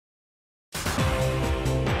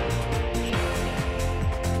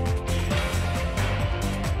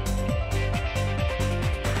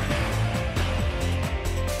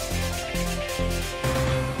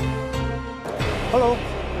Hello,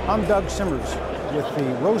 I'm Doug Simmers with the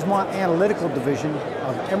Rosemount Analytical Division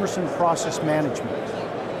of Emerson Process Management.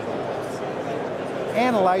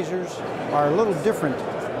 Analyzers are a little different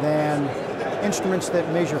than instruments that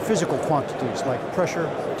measure physical quantities like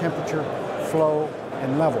pressure, temperature, flow,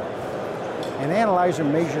 and level. An analyzer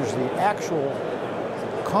measures the actual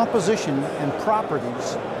composition and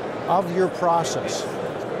properties of your process.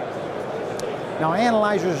 Now,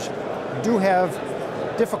 analyzers do have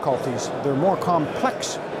difficulties. They're more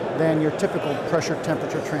complex than your typical pressure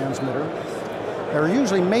temperature transmitter. They're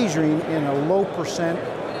usually measuring in a low percent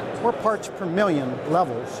or parts per million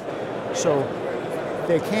levels, so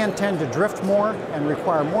they can tend to drift more and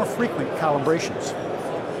require more frequent calibrations.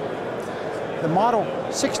 The model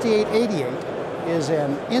 6888 is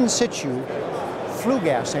an In-Situ flue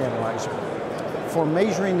gas analyzer for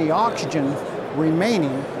measuring the oxygen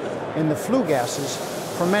remaining in the flue gases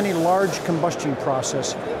from any large combustion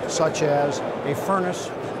process, such as a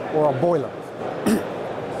furnace or a boiler.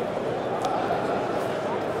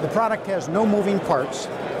 The product has no moving parts.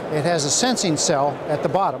 It has a sensing cell at the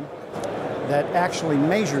bottom that actually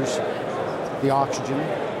measures the oxygen.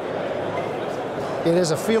 It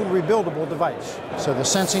is a field rebuildable device, so the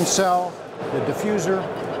sensing cell, the diffuser,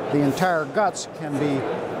 the entire guts can be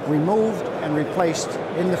removed and replaced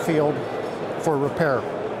in the field for repair.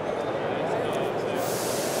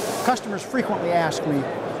 Customers frequently ask me,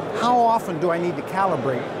 how often do I need to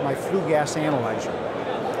calibrate my flue gas analyzer?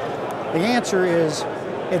 The answer is,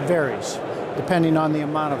 it varies, depending on the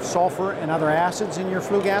amount of sulfur and other acids in your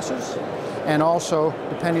flue gases, and also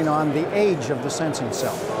depending on the age of the sensing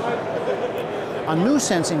cell. A new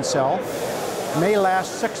sensing cell may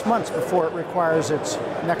last 6 months before it requires its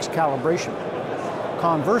next calibration.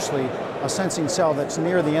 Conversely, a sensing cell that's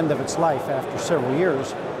near the end of its life after several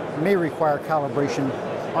years may require calibration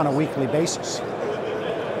on a weekly basis.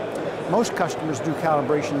 Most customers do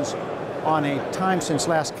calibrations on a time since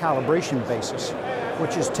last calibration basis,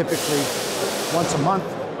 which is typically once a month,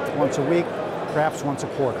 once a week, perhaps once a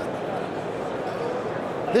quarter.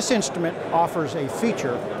 This instrument offers a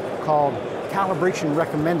feature called Calibration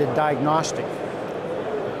Recommended Diagnostic.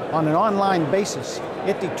 On an online basis,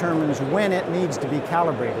 it determines when it needs to be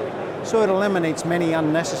calibrated, so it eliminates many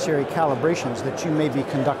unnecessary calibrations that you may be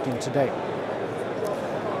conducting today.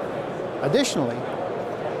 Additionally,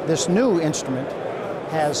 this new instrument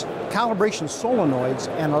has calibration solenoids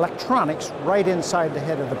and electronics right inside the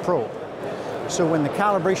head of the probe. So when the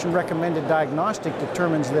Calibration Recommended Diagnostic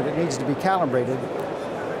determines that it needs to be calibrated,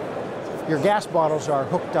 your gas bottles are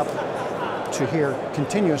hooked up to here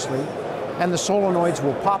continuously, and the solenoids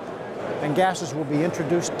will pop and gases will be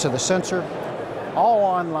introduced to the sensor, all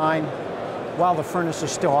online while the furnace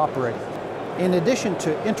is still operating. In addition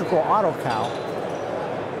to Integral AutoCal,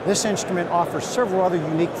 this instrument offers several other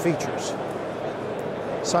unique features,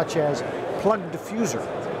 such as plug diffuser.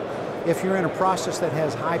 If you're in a process that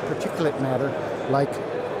has high particulate matter, like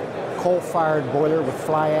coal-fired boiler with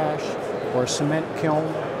fly ash, or a cement kiln,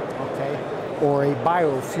 okay, or a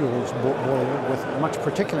biofuels boiler with much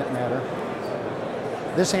particulate matter,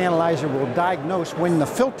 this analyzer will diagnose when the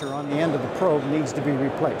filter on the end of the probe needs to be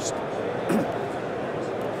replaced.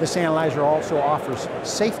 This analyzer also offers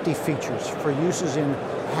safety features for uses in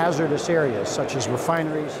hazardous areas such as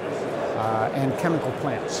refineries and chemical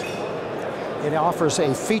plants. It offers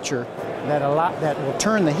a feature that will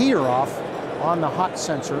turn the heater off on the hot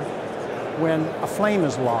sensor when a flame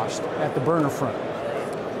is lost at the burner front.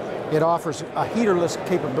 It offers a heaterless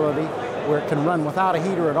capability where it can run without a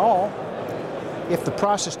heater at all if the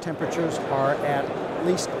process temperatures are at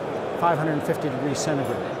least 550 degrees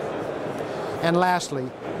centigrade. And lastly,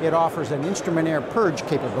 it offers an instrument air purge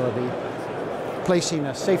capability, placing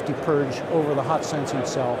a safety purge over the hot sensing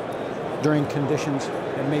cell during conditions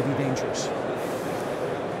that may be dangerous.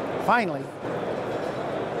 Finally,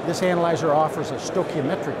 this analyzer offers a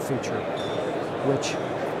stoichiometric feature, which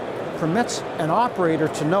permits an operator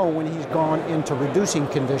to know when he's gone into reducing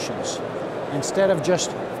conditions. Instead of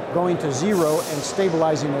just going to zero and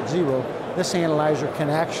stabilizing at zero, this analyzer can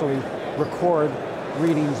actually record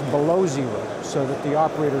readings below zero so that the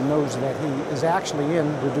operator knows that he is actually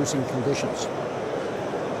in reducing conditions.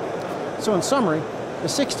 So in summary, the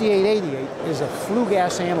 6888 is a flue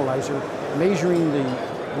gas analyzer measuring the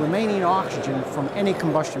remaining oxygen from any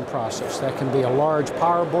combustion process. That can be a large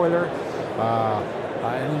power boiler,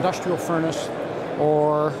 an industrial furnace,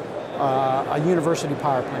 or a university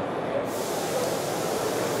power plant.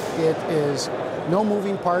 It is no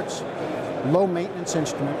moving parts, low maintenance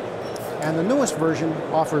instrument, and the newest version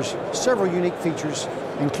offers several unique features,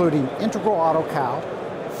 including Integral AutoCal,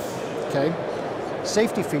 okay,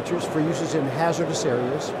 safety features for uses in hazardous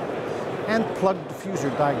areas, and plug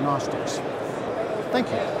diffuser diagnostics. Thank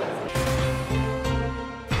you.